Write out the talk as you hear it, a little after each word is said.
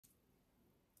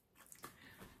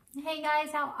Hey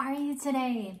guys, how are you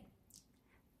today?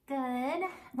 Good.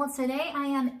 Well, today I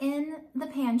am in the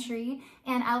pantry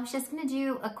and I was just gonna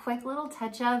do a quick little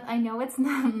touch up. I know it's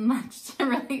not much to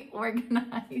really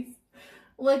organize.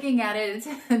 Looking at it,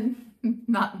 it's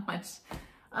not much.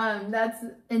 That's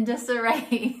in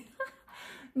disarray.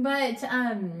 But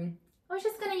I was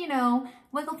just gonna,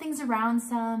 wiggle things around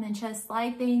some and just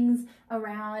slide things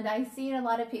around. I've seen a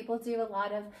lot of people do a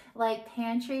lot of like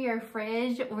pantry or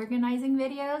fridge organizing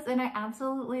videos, and I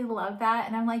absolutely love that.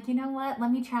 And I'm like, you know what?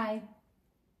 Let me try.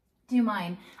 Do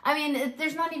mine. I mean,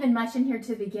 there's not even much in here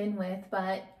to begin with,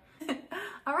 but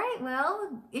all right.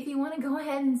 Well, if you want to go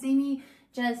ahead and see me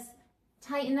just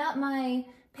tighten up my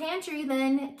pantry,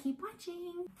 then keep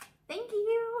watching. Thank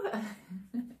you.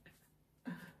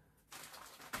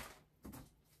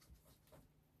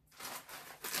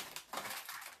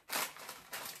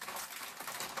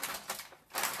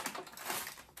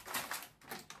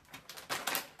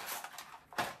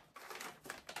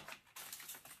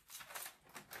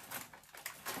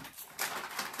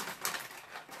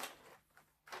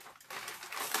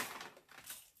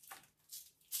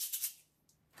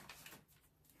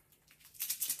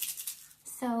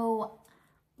 So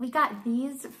we got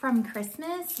these from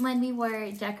Christmas when we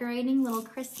were decorating little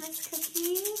Christmas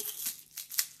cookies.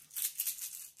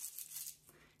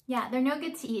 Yeah, they're no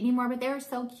good to eat anymore, but they were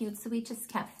so cute, so we just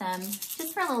kept them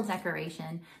just for a little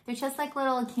decoration. They're just like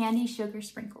little candy sugar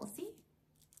sprinkles, see?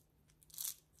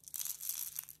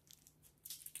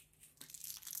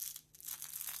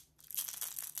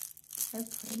 So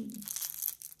pretty.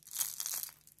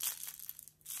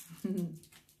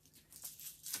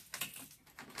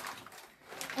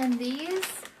 And these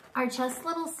are just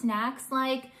little snacks,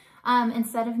 like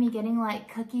instead of me getting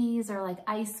like cookies or like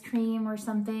ice cream or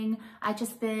something, I've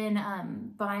just been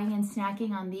buying and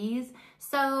snacking on these.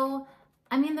 So,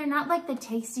 I mean, they're not like the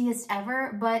tastiest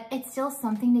ever, but it's still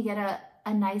something to get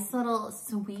a nice little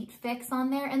sweet fix on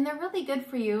there. And they're really good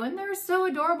for you, and they're so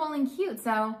adorable and cute.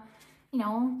 So,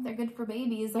 they're good for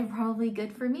babies. They're probably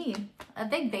good for me, a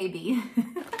big baby.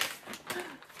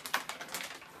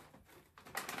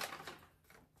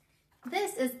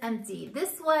 This is empty.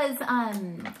 This was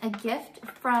a gift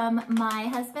from my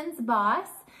husband's boss,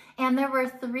 and there were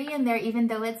 3 in there, even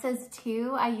though it says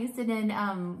 2. I used it in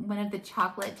one of the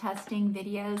chocolate testing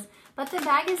videos, but the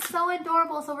bag is so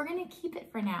adorable, so we're gonna keep it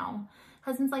for now.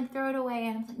 Husband's like, throw it away,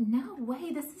 and I'm like, no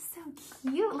way, this is so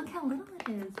cute. Look how little it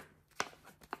is.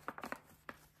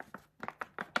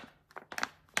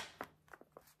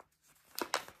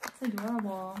 It's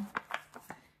adorable.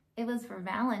 It was for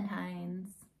Valentine's.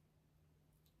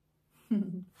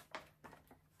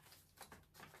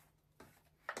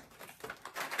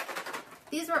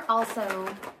 These were also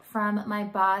from my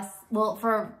boss, well,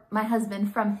 for my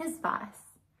husband from his boss.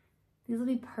 These will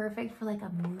be perfect for like a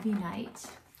movie night.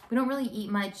 We don't really eat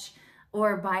much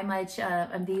or buy much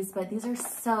of these, but these are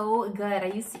so good.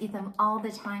 I used to eat them all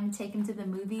the time, take them to the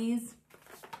movies.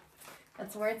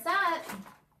 That's where it's at.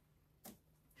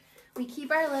 We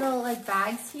keep our little like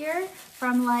bags here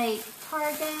from like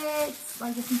Target,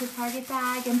 like this is a Target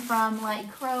bag, and from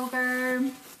like Kroger.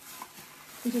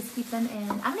 We just keep them in.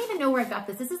 I don't even know where I got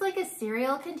this. This is like a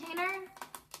cereal container.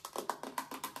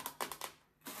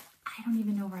 I don't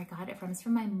even know where I got it from. It's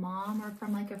from my mom or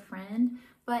from like a friend.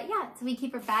 But yeah, so we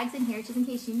keep our bags in here just in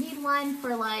case you need one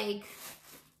for like,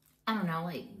 I don't know,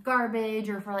 like garbage,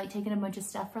 or for like taking a bunch of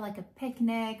stuff for like a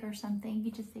picnic or something. You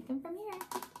just take them from here.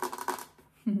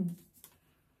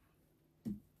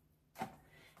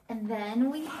 And then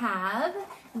we have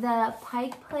the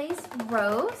Pike Place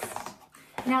Roast.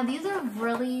 Now these are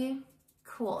really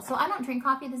cool. So I don't drink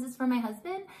coffee. This is for my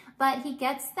husband, but he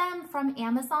gets them from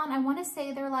Amazon. I want to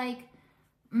say they're like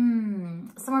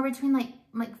somewhere between like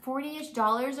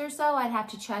 $40-ish or so. I'd have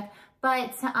to check,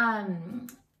 but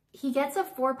he gets a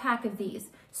 4-pack of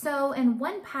these. So in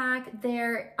 1 pack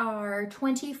there are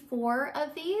 24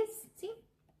 of these. See?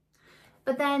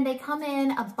 But then they come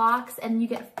in a box and you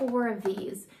get 4 of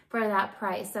these for that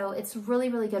price. So it's really,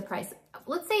 really good price.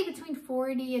 Let's say between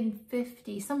 40 and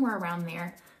 50, somewhere around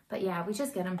there. But yeah, we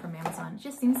just get them from Amazon. It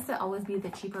just seems to always be the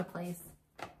cheaper place.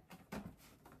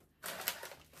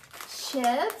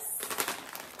 Chips.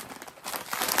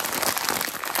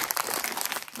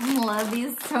 I love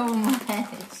these so much.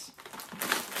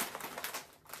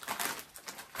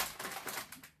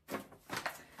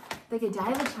 The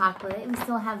Godiva chocolate, we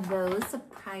still have those,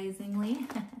 surprisingly.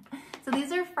 So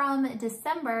these are from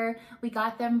December. We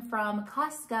got them from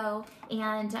Costco,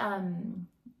 and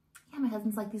yeah, my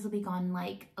husband's like, these will be gone in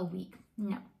like a week.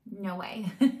 No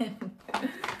way.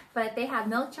 but they have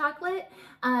milk chocolate,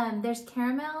 there's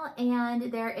caramel,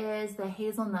 and there is the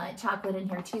hazelnut chocolate in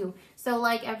here too. So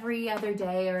like every other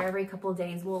day or every couple of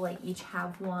days, we'll like each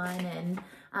have one, and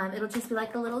it'll just be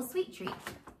like a little sweet treat.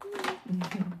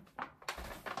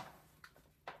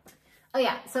 Oh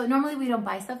yeah, so normally we don't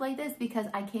buy stuff like this because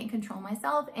I can't control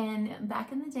myself, and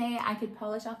back in the day, I could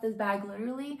polish off this bag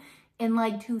literally in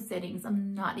like 2 sittings.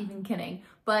 I'm not even kidding.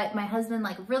 But my husband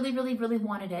like really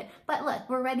wanted it. But look,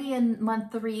 we're ready in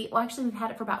month 3. Well, actually we've had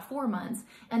it for about 4 months,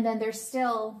 and then there's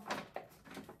still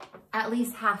at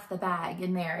least half the bag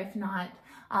in there, if not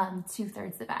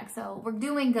 2/3 the bag. So we're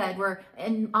doing good. We're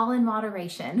all in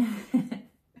moderation.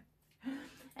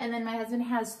 And then my husband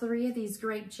has 3 of these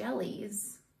grape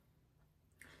jellies.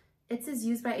 It says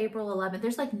used by April 11th.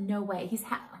 There's like no way oh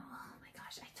my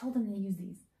gosh, I told him to use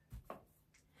these.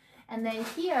 And then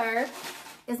here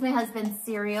is my husband's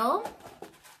cereal.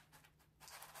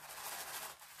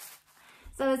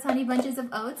 So it's Honey Bunches of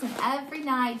Oats, and every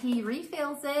night he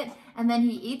refills it, and then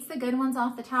he eats the good ones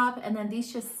off the top, and then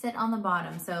these just sit on the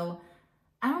bottom. So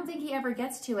I don't think he ever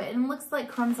gets to it, and it looks like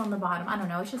crumbs on the bottom. I don't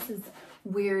know, it's just this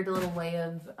weird little way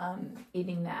of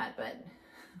eating that, but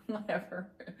whatever.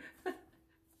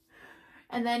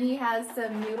 And then he has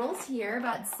some noodles here,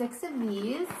 about 6 of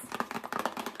these.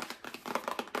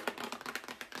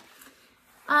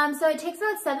 So it takes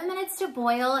about 7 minutes to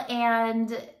boil,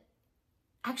 and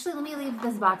actually let me leave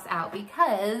this box out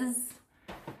because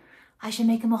I should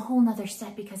make him a whole nother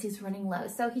set because he's running low.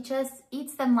 So he just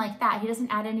eats them like that. He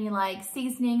doesn't add any like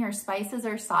seasoning or spices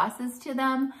or sauces to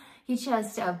them. He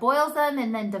just boils them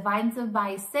and then divides them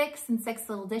by 6 in 6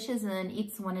 little dishes and then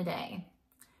eats 1 a day.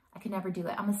 I could never do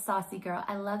it. I'm a saucy girl.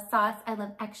 I love sauce. I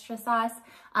love extra sauce.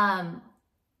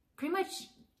 Pretty much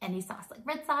any sauce, like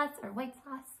red sauce or white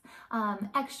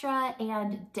sauce, extra,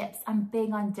 and dips. I'm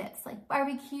big on dips, like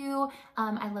barbecue.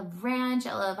 I love ranch.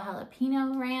 I love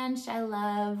jalapeno ranch. I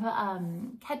love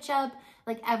ketchup,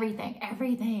 like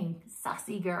everything.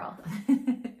 Saucy girl.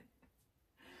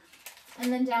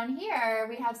 And then down here,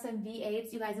 we have some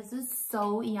V8s. You guys, this is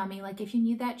so yummy. Like if you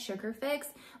need that sugar fix,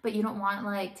 but you don't want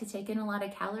like to take in a lot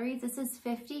of calories, this is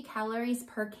 50 calories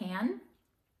per can.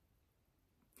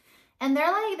 And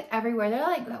they're like everywhere. They're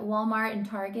like at Walmart and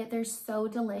Target. They're so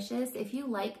delicious. If you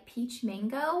like peach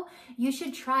mango, you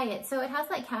should try it. So it has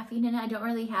like caffeine in it. I don't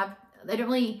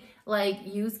really like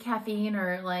use caffeine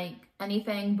or like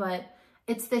anything, but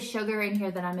it's the sugar in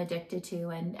here that I'm addicted to.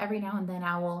 And every now and then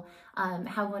I will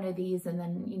have one of these, and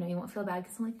then, you know, you won't feel bad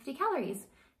because it's only 50 calories.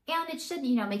 And it should,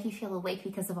 you know, make you feel awake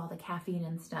because of all the caffeine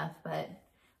and stuff. But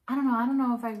I don't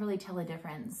know if I really tell a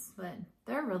difference, but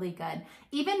they're really good.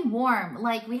 Even warm,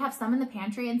 like we have some in the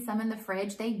pantry and some in the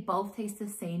fridge. They both taste the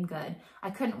same good.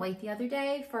 I couldn't wait the other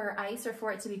day for ice or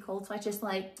for it to be cold, so I just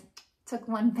like took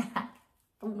one back.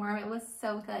 Warm, it was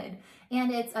so good.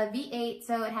 And it's a V8,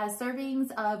 so it has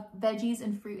servings of veggies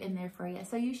and fruit in there for you.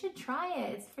 So you should try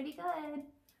it. It's pretty good.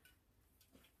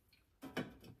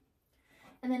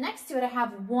 And then next to it, I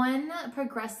have one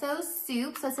Progresso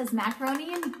soup. So it says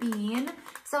macaroni and bean.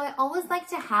 So I always like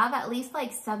to have at least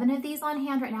like 7 of these on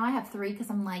hand. Right now I have 3 because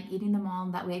I'm like eating them all.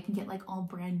 And that way I can get like all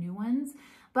brand new ones.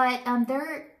 But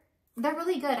they're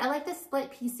really good. I like the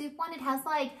split pea soup one. It has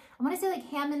like, I want to say like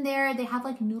ham in there. They have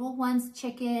like noodle ones,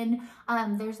 chicken.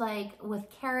 There's like with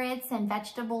carrots and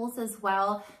vegetables as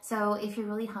well. So if you're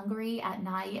really hungry at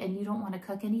night and you don't want to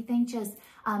cook anything, just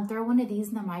throw one of these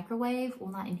in the microwave. Well,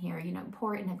 not in here, you know,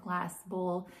 pour it in a glass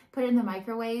bowl, put it in the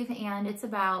microwave, and it's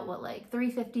about what, like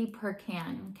 350 per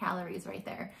can calories right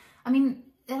there. I mean,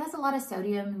 it has a lot of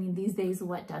sodium. I mean, these days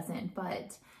what doesn't,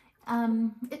 but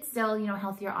it's still, you know, a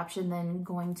healthier option than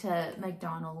going to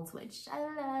McDonald's, which I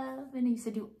love and I used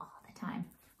to do all the time.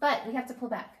 But we have to pull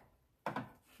back. All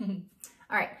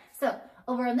right, so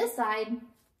over on this side,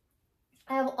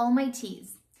 I have all my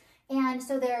teas. And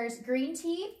so there's green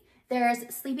tea,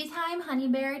 there's Sleepy Time Honey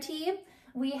Bear tea.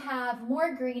 We have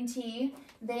more green tea.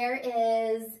 There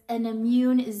is an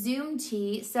Immune Zoom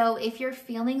tea. So if you're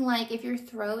feeling like if your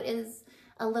throat is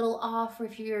a little off, or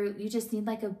if you just need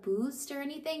like a boost or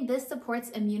anything, this supports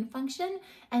immune function,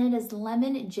 and it is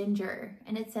lemon ginger,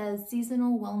 and it says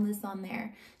seasonal wellness on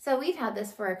there. So we've had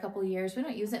this for a couple years. We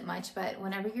don't use it much, but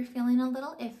whenever you're feeling a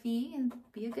little iffy, it'd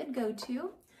be a good go-to.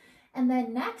 And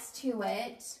then next to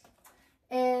it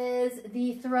is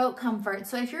the throat comfort.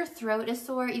 So if your throat is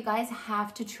sore, you guys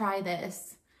have to try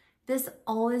this. This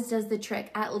always does the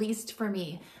trick, at least for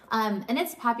me. And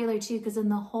it's popular too, because in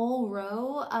the whole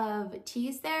row of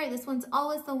teas there, this one's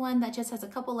always the one that just has a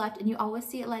couple left, and you always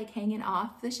see it like hanging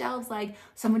off the shelves, like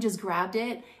someone just grabbed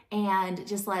it and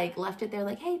just like left it there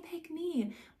like, hey, pick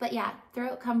me. But yeah,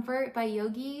 Throat Comfort by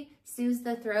Yogi soothes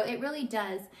the throat. It really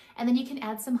does. And then you can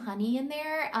add some honey in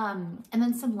there, and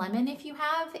then some lemon if you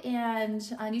have, and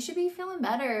you should be feeling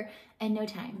better in no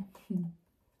time.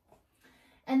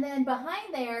 And then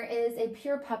behind there is a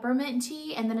pure peppermint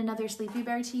tea and then another Sleepy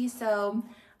Bear tea. So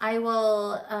I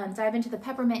will dive into the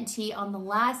peppermint tea on the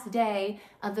last day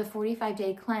of the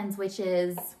 45-day cleanse, which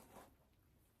is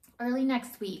early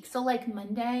next week. So like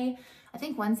Monday, I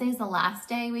think Wednesday is the last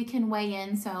day we can weigh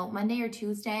in. So Monday or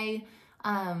Tuesday,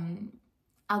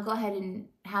 I'll go ahead and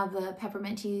have the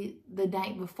peppermint tea the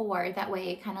night before. That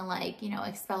way it kind of like, you know,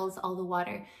 expels all the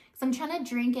water. So I'm trying to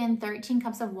drink in 13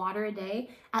 cups of water a day,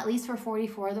 at least for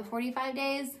 44 of the 45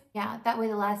 days. Yeah, that way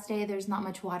the last day there's not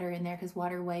much water in there because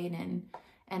water weight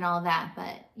and all that.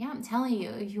 But yeah, I'm telling you,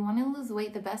 if you want to lose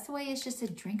weight, the best way is just to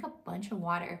drink a bunch of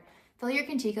water. Fill your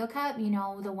Contigo cup, you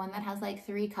know, the one that has like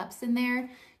 3 cups in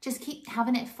there. Just keep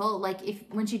having it full. Like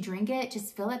once you drink it,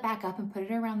 just fill it back up and put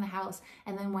it around the house.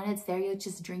 And then when it's there, you'll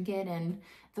just drink it and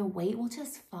the weight will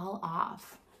just fall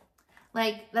off.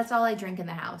 Like that's all I drink in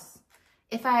the house.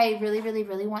 If I really, really,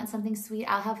 really want something sweet,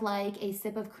 I'll have like a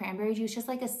sip of cranberry juice, just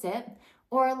like a sip.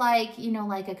 Or like, you know,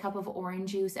 like a cup of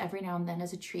orange juice every now and then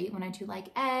as a treat when I do like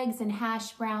eggs and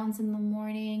hash browns in the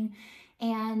morning.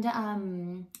 And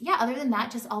yeah, other than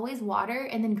that, just always water,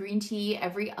 and then green tea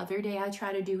every other day I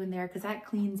try to do in there because that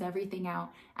cleans everything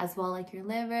out as well, like your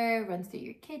liver, runs through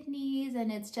your kidneys,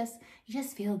 and it's just, you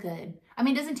just feel good. I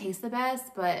mean, it doesn't taste the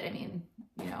best, but I mean,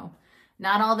 you know,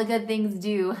 not all the good things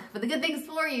do, but the good things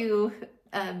for you,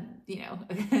 you know,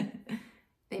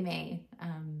 they may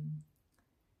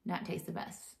not taste the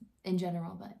best in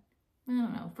general, but I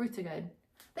don't know, fruits are good.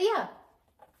 But yeah,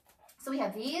 so we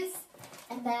have these.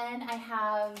 And then I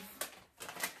have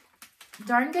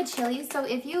Darn Good chili. So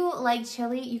if you like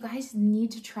chili, you guys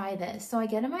need to try this. So I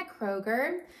get them at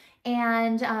Kroger,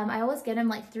 and I always get them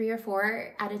like 3 or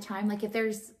 4 at a time. Like if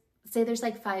there's, say there's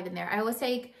like 5 in there, I always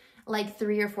take like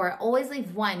 3 or 4. I always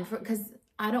leave one because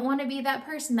I don't want to be that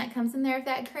person that comes in there with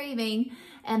that craving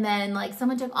and then like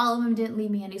someone took all of them, didn't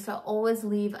leave me any. So I always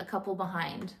leave a couple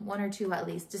behind, 1 or 2 at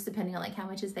least, just depending on like how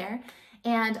much is there.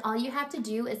 And all you have to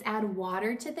do is add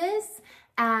water to this.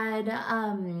 Add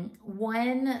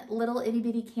 1 little itty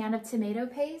bitty can of tomato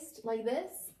paste like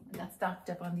this. I got stocked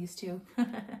up on these too.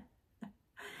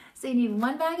 So you need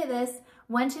 1 bag of this,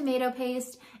 1 tomato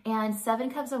paste, and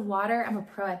 7 cups of water. I'm a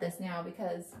pro at this now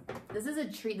because this is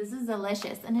a treat. This is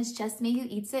delicious. And it's just me who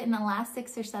eats it in the last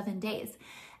 6 or 7 days.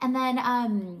 And then,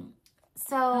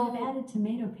 so I've added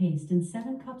tomato paste and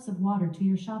 7 cups of water to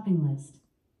your shopping list.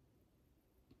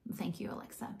 Thank you,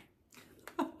 Alexa.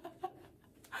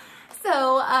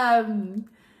 So,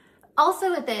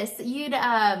 also with this,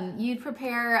 you'd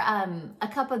prepare a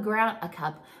pound of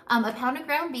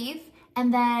ground beef,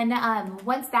 and then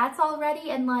once that's all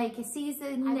ready and like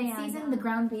season the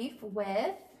ground beef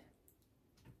with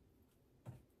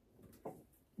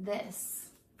this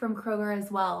from Kroger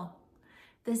as well.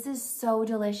 This is so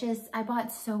delicious. I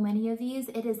bought so many of these.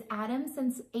 It is Adam's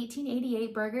since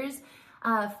 1888 burgers,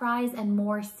 fries, and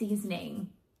more seasoning.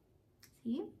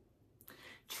 See?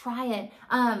 Try it.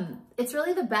 It's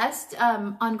really the best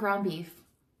on ground beef.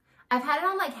 I've had it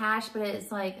on like hash, but it's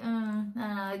like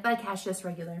hash just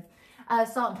regular.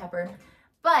 Salt and pepper.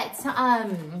 But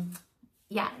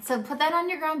yeah, so put that on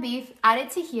your ground beef, add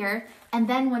it to here, and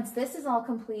then once this is all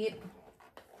complete,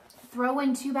 throw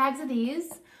in 2 bags of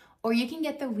these, or you can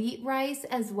get the wheat rice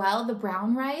as well, the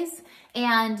brown rice,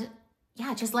 and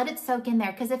yeah, just let it soak in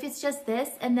there. Because if it's just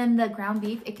this and then the ground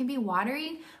beef, it can be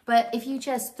watery. But if you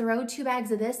just throw 2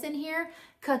 bags of this in here,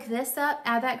 cook this up,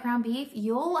 add that ground beef,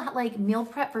 you'll like meal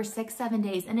prep for 6-7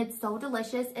 days. And it's so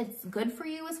delicious. It's good for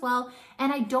you as well.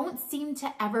 And I don't seem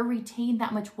to ever retain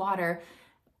that much water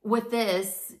with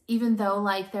this, even though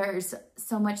like there's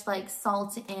so much like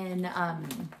salt in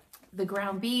the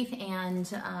ground beef and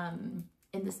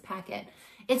in this packet.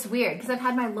 It's weird because I've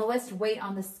had my lowest weight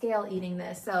on the scale eating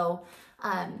this. So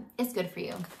it's good for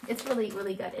you. It's really,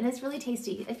 really good. And it's really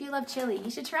tasty. If you love chili, you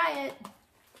should try it.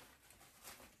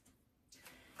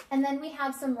 And then we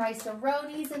have some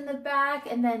rice-a-ronis in the back.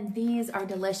 And then these are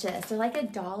delicious. They're like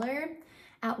 $1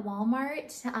 at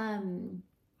Walmart.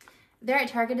 They're at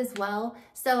Target as well.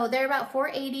 So they're about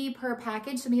 $4.80 per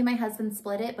package. So me and my husband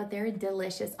split it, but they're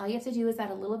delicious. All you have to do is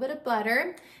add a little bit of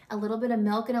butter, a little bit of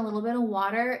milk, and a little bit of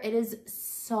water. It is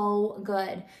so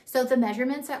good. So the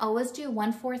measurements, I always do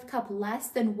 1/4 cup less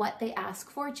than what they ask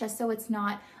for, just so it's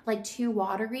not like too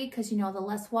watery, because you know, the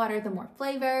less water, the more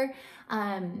flavor.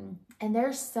 And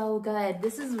they're so good.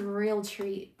 This is a real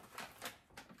treat.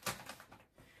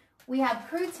 We have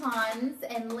croutons,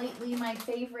 and lately my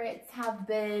favorites have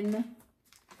been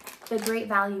the Great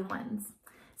Value ones.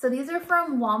 So these are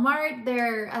from Walmart.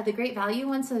 They're the Great Value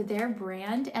ones, so they're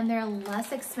brand, and they're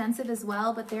less expensive as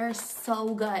well, but they're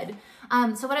so good.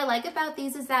 So what I like about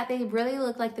these is that they really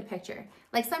look like the picture.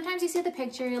 Like sometimes you see the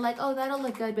picture, you're like, oh, that'll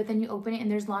look good, but then you open it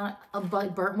and there's a lot of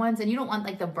burnt ones, and you don't want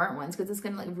like the burnt ones because it's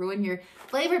gonna like ruin your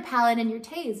flavor palette and your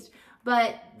taste.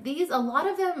 But these, a lot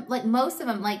of them, like most of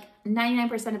them, like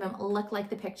 99% of them look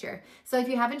like the picture. So if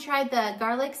you haven't tried the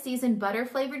garlic seasoned butter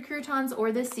flavored croutons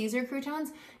or the Caesar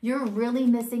croutons, you're really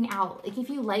missing out. Like if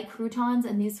you like croutons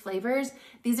and these flavors,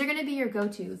 these are gonna be your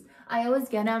go-tos. I always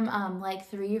get them like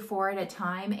 3 or 4 at a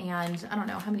time, and I don't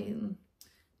know how many,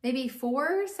 maybe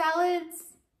 4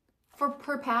 salads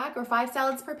per pack or 5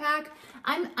 salads per pack.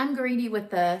 I'm greedy with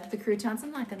the croutons,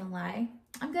 I'm not gonna lie.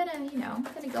 I'm gonna, you know,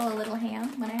 gonna go a little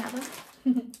ham when I have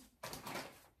them.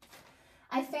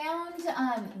 I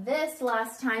found this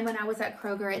last time when I was at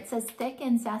Kroger. It says thick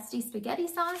and zesty spaghetti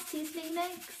sauce seasoning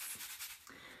mix.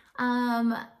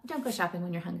 Don't go shopping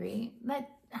when you're hungry.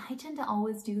 I tend to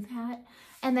always do that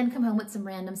and then come home with some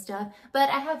random stuff. But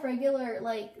I have regular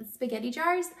like spaghetti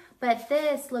jars, but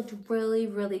this looked really,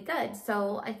 really good.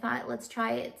 So I thought, let's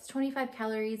try it. It's 25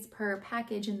 calories per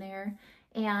package in there.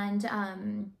 And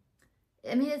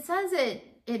I mean, it says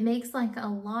it makes like a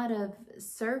lot of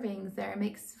servings there. It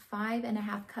makes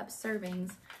 5.5 cup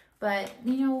servings, but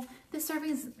you know, the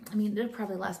servings, I mean, it'll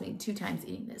probably last me 2 times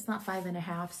eating this, not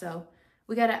 5.5. So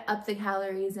we got to up the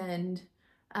calories and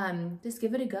just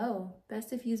give it a go.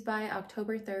 Best if used by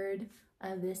October 3rd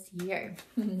of this year.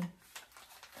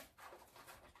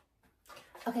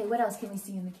 Okay, what else can we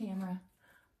see in the camera?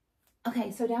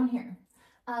 Okay, so down here,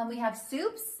 we have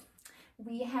soups.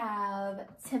 We have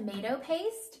tomato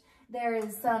paste.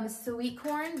 There's some sweet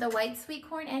corn, the white sweet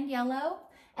corn and yellow.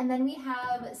 And then we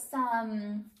have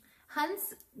some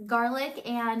Hunt's garlic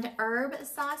and herb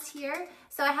sauce here.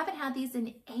 So I haven't had these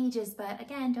in ages, but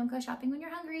again, don't go shopping when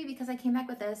you're hungry because I came back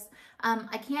with this.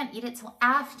 I can't eat it till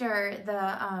after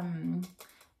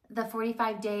the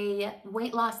 45-day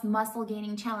weight loss muscle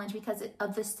gaining challenge because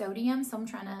of the sodium. So I'm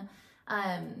trying to,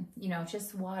 you know,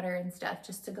 just water and stuff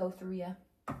just to go through you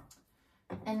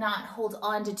and not hold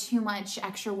on to too much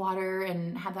extra water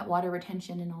and have that water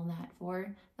retention and all that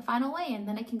for the final weigh. And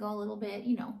then I can go a little bit,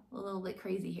 you know, a little bit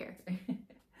crazy here.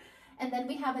 And then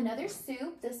we have another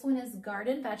soup. This one is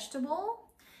garden vegetable.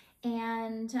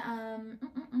 And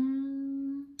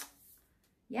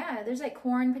yeah, there's like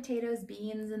corn, potatoes,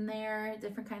 beans in there,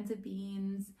 different kinds of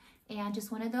beans. And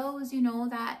just one of those, you know,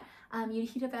 that you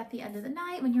heat up at the end of the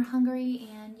night when you're hungry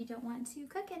and you don't want to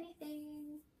cook anything.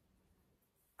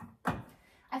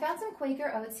 I found some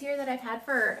Quaker oats here that I've had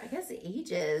for, I guess,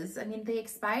 ages. I mean, they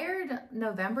expired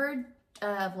November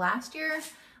of last year,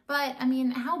 but I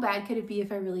mean, how bad could it be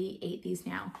if I really ate these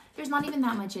now? There's not even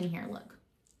that much in here, look.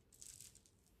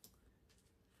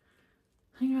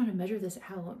 I don't even know how to measure this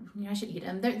out. You know, I should eat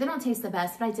them. They don't taste the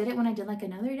best, but I did it when I did like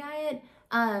another diet.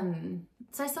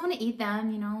 So I still want to eat them,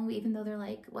 you know, even though they're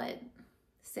like, what,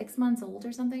 6 months old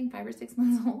or something, 5 or 6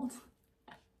 months old.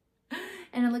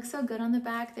 And it looks so good on the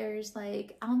back. There's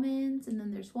like almonds, and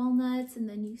then there's walnuts, and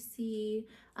then you see,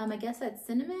 I guess that's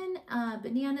cinnamon,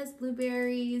 bananas,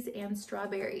 blueberries, and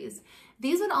strawberries.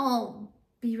 These would all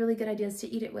be really good ideas to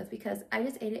eat it with because I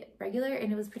just ate it regular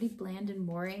and it was pretty bland and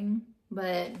boring.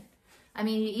 But I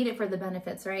mean, you eat it for the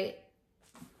benefits, right?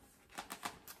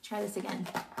 Try this again.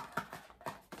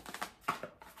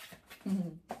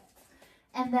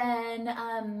 And then,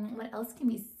 what else can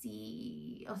we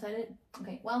see? Oh, is that it?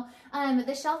 Okay, well,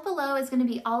 the shelf below is gonna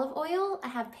be olive oil. I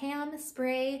have Pam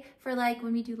spray for like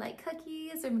when we do like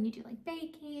cookies or when you do like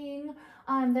baking.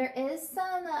 There is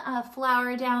some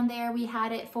flour down there. We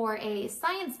had it for a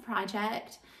science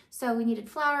project. So we needed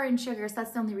flour and sugar. So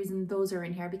that's the only reason those are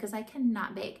in here because I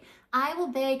cannot bake. I will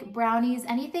bake brownies,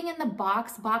 anything in the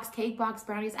box cake, box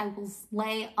brownies, I will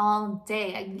slay all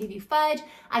day. I can give you fudge,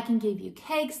 I can give you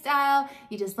cake style.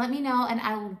 You just let me know and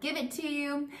I will give it to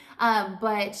you.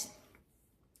 But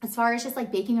as far as just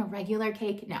like baking a regular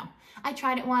cake, no. I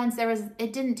tried it once,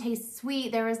 it didn't taste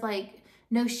sweet. There was like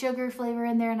no sugar flavor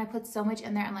in there and I put so much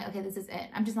in there. I'm like, okay, this is it.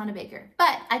 I'm just not a baker,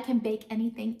 but I can bake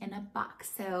anything in a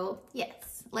box. So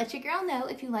yes, let your girl know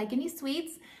if you like any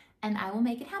sweets. and I will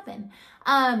make it happen.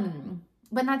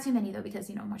 But not too many though, because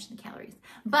you know, I'm watching the calories.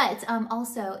 But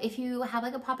also, if you have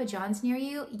like a Papa John's near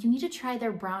you, you need to try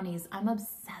their brownies. I'm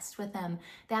obsessed with them.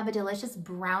 They have a delicious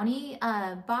brownie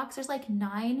box. There's like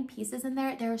 9 pieces in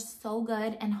there. They're so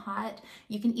good and hot.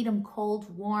 You can eat them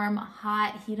cold, warm,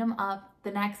 hot, heat them up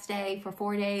the next day for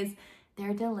 4 days.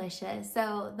 They're delicious.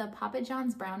 So the Papa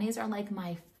John's brownies are like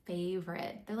my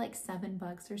favorite. They're like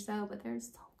 $7 or so, but they're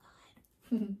so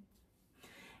good.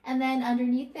 And then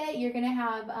underneath it, you're gonna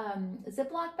have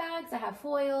Ziploc bags. I have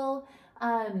foil,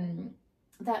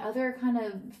 that other kind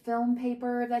of film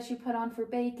paper that you put on for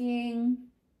baking.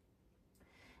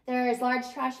 There's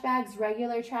large trash bags,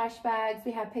 regular trash bags.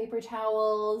 We have paper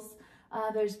towels.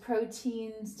 There's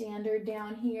protein standard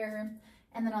down here.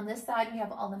 And then on this side, we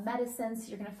have all the medicines.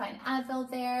 You're gonna find Advil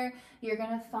there. You're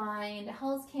gonna find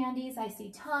Hell's Candies. I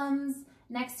see Tums.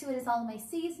 Next to it is all of my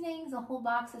seasonings, a whole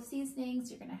box of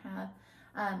seasonings. You're gonna have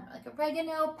like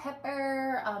oregano,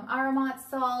 pepper, aromat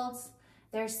salt.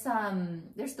 There's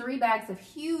 3 bags of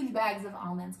huge bags of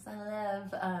almonds, because I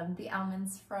love the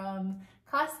almonds from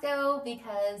Costco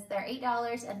because they're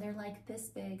 $8 and they're like this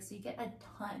big, so you get a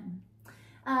ton.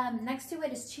 Next to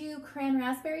it is 2 cran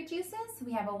raspberry juices.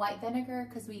 We have a white vinegar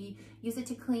because we use it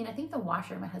to clean, I think the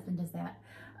washer, my husband does that.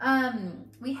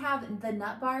 We have the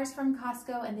nut bars from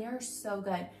Costco and they are so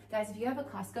good. Guys, if you have a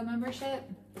Costco membership,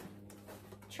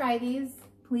 try these,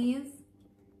 please.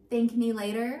 Thank me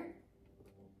later.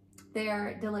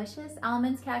 They're delicious.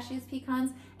 Almonds, cashews,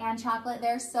 pecans, and chocolate.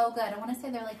 They're so good. I want to say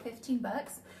they're like 15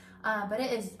 bucks, but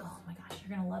it is, oh my gosh,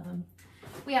 you're gonna love them.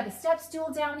 We have a step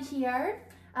stool down here.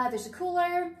 There's a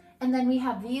cooler, and then we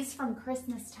have these from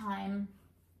Christmas time.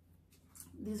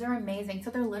 These are amazing. So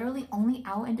they're literally only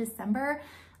out in December.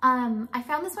 I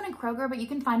found this one in Kroger, but you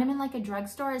can find them in like a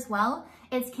drugstore as well.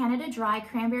 It's Canada Dry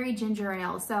Cranberry Ginger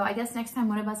Ale. So I guess next time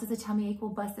one of us has a tummy ache, we'll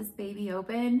bust this baby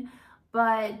open.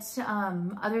 But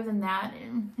other than that,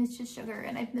 it's just sugar,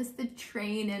 and I've missed the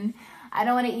train and I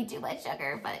don't want to eat too much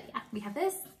sugar, but yeah, we have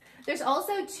this. There's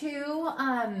also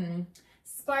 2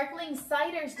 sparkling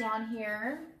ciders down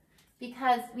here,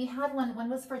 because we had one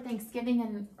was for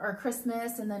Thanksgiving or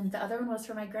Christmas, and then the other one was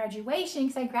for my graduation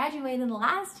because I graduated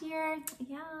last year.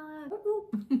 Yeah.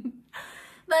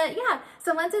 But yeah,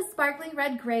 so one's a sparkling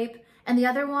red grape and the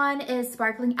other one is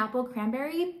sparkling apple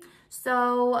cranberry.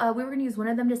 So we were gonna use one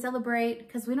of them to celebrate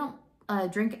because we don't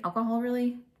drink alcohol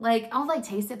really. Like I'll like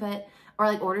taste it, or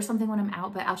like order something when I'm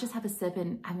out, but I'll just have a sip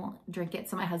and I won't drink it.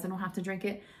 So my husband will have to drink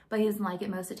it, but he doesn't like it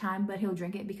most of the time, but he'll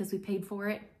drink it because we paid for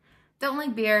it. Don't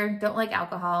like beer, don't like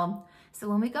alcohol. So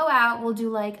when we go out, we'll do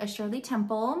like a Shirley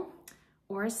Temple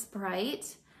or a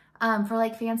Sprite for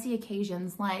like fancy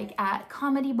occasions, like at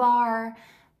comedy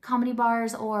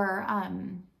bars, or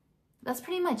that's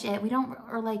pretty much it. We don't,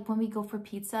 or like when we go for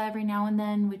pizza every now and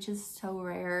then, which is so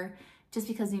rare, just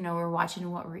because, you know, we're watching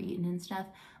what we're eating and stuff.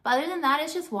 But other than that,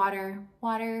 it's just water.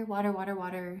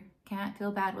 Can't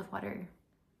feel bad with water.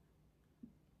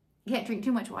 You can't drink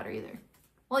too much water either.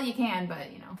 Well, you can,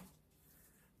 but you know,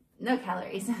 no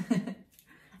calories.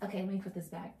 Okay, let me put this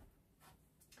back.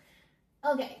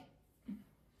 Okay.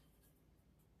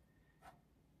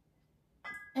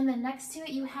 And then next to it,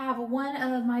 you have one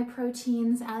of my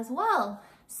proteins as well.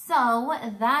 So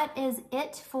that is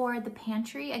it for the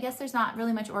pantry. I guess there's not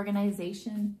really much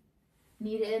organization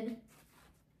needed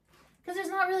because there's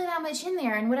not really that much in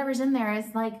there, and whatever's in there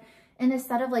is like in a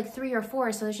set of like 3 or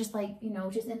 4. So it's just like, you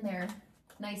know, just in there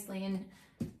nicely and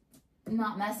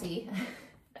not messy.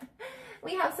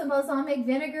 We have some balsamic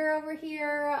vinegar over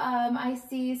here. I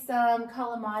see some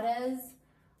calamatas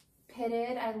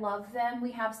pitted. I love them.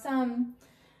 We have some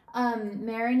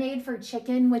marinade for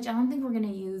chicken, which I don't think we're gonna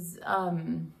use.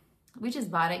 We just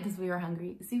bought it because we were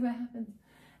hungry. See what happens.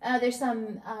 There's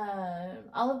some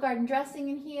Olive Garden dressing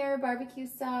in here, barbecue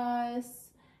sauce,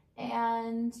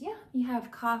 and yeah, you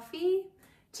have coffee,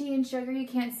 tea, and sugar. You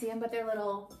can't see them, but they're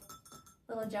little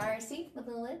jars, see, with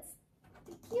little lids.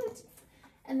 They're cute.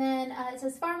 And then it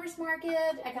says Farmer's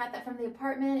Market. I got that from the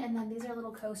apartment. And then these are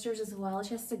little coasters as well,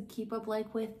 just to keep up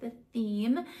like with the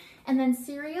theme. And then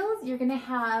cereals, you're gonna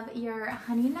have your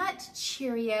Honey Nut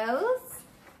Cheerios.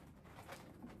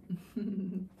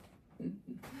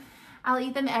 I'll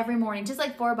eat them every morning, just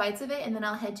like 4 bites of it, and then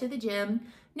I'll head to the gym.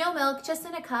 No milk, just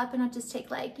in a cup, and I'll just take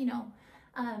like, you know,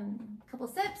 couple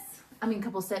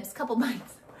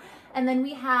bites. And then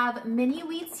we have mini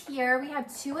wheats here. We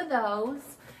have 2 of those.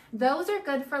 Those are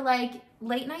good for like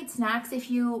late night snacks if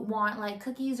you want like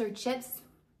cookies or chips,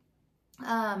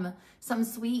 something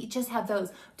sweet, just have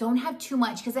those. Don't have too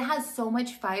much because it has so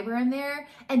much fiber in there,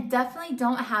 and definitely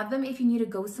don't have them if you need to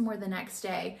go somewhere the next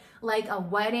day, like a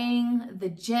wedding, the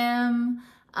gym,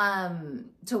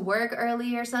 to work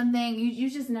early or something. You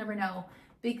just never know.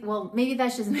 Well, maybe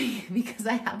that's just me because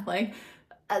I have like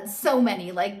so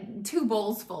many, like 2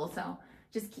 bowls full. So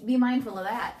just be mindful of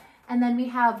that. And then we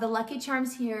have the Lucky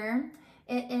Charms here.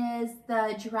 It is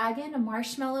the Dragon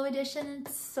Marshmallow Edition.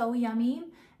 It's so yummy.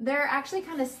 They're actually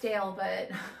kind of stale, but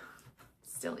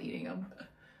still eating them.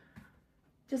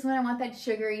 Just when I want that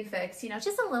sugary fix, you know,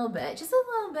 just a little bit,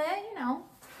 you know.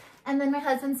 And then my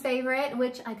husband's favorite,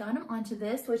 which I got him onto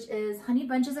this, which is Honey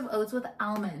Bunches of Oats with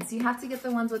almonds. You have to get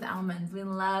the ones with almonds. We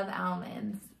love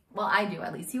almonds. Well, I do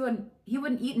at least. He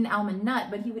wouldn't eat an almond nut,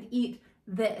 but he would eat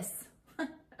this.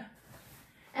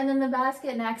 And then the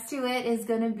basket next to it is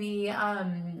gonna be,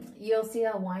 you'll see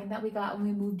a wine that we got when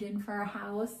we moved in for our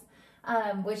house,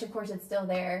 which of course it's still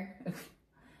there.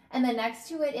 And then next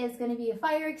to it is gonna be a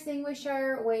fire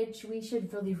extinguisher, which we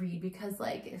should really read because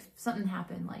like if something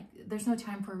happened, like there's no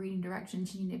time for reading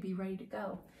directions, you need to be ready to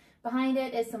go. Behind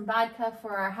it is some vodka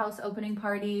for our house opening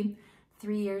party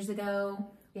 3 years ago.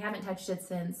 We haven't touched it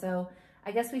since, so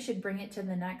I guess we should bring it to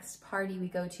the next party we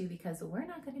go to because we're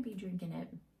not gonna be drinking it.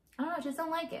 I don't know, I just don't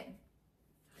like it.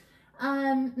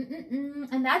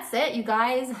 And that's it, you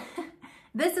guys.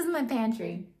 This is my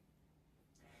pantry.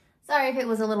 Sorry if it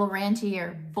was a little ranty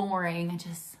or boring. I'm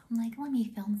like, let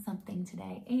me film something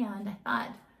today. And I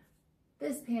thought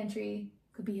this pantry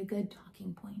could be a good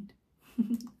talking point.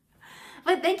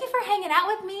 But thank you for hanging out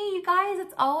with me, you guys.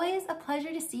 It's always a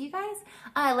pleasure to see you guys.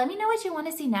 Let me know what you want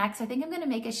to see next. I think I'm gonna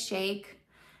make a shake.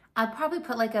 I'll probably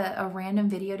put like a random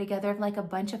video together of like a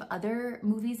bunch of other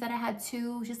movies that I had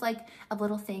too, just like of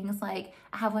little things. Like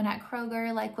I have one at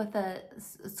Kroger, like with a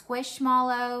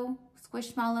Squishmallow,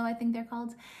 I think they're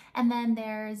called. And then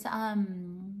there's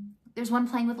one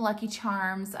playing with Lucky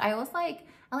Charms. I like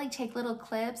take little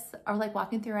clips or like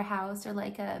walking through a house or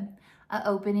like a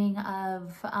opening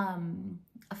of a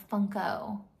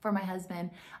Funko for my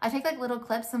husband. I take like little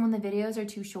clips and when the videos are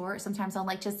too short, sometimes I'll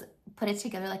like just put it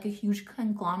together like a huge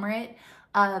conglomerate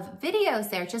of videos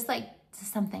there, just like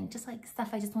something, just like stuff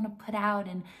I just want to put out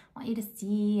and want you to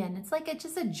see. And it's like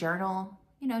just a journal,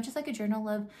 you know, just like a journal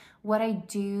of what I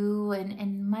do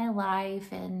and my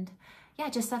life and yeah,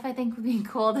 just stuff I think would be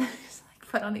cool to just like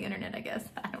put on the internet, I guess.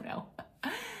 I don't know.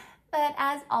 But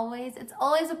as always, it's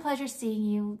always a pleasure seeing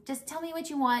you. Just tell me what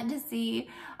you want to see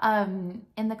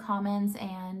in the comments.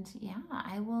 And yeah,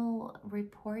 I will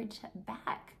report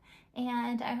back.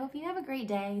 And I hope you have a great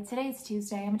day. Today's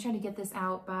Tuesday. I'm gonna try to get this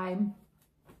out by,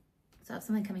 so I have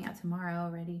something coming out tomorrow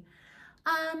already.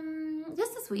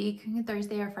 Just this week,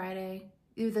 Thursday or Friday.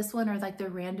 Either this one or like the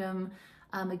random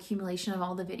accumulation of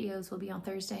all the videos will be on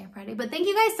Thursday and Friday. But thank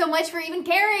you guys so much for even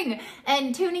caring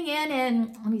and tuning in.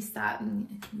 And let me stop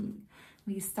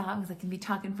because I can be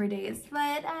talking for days.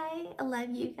 But I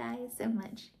love you guys so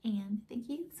much. And thank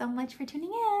you so much for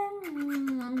tuning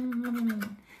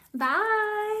in. Bye.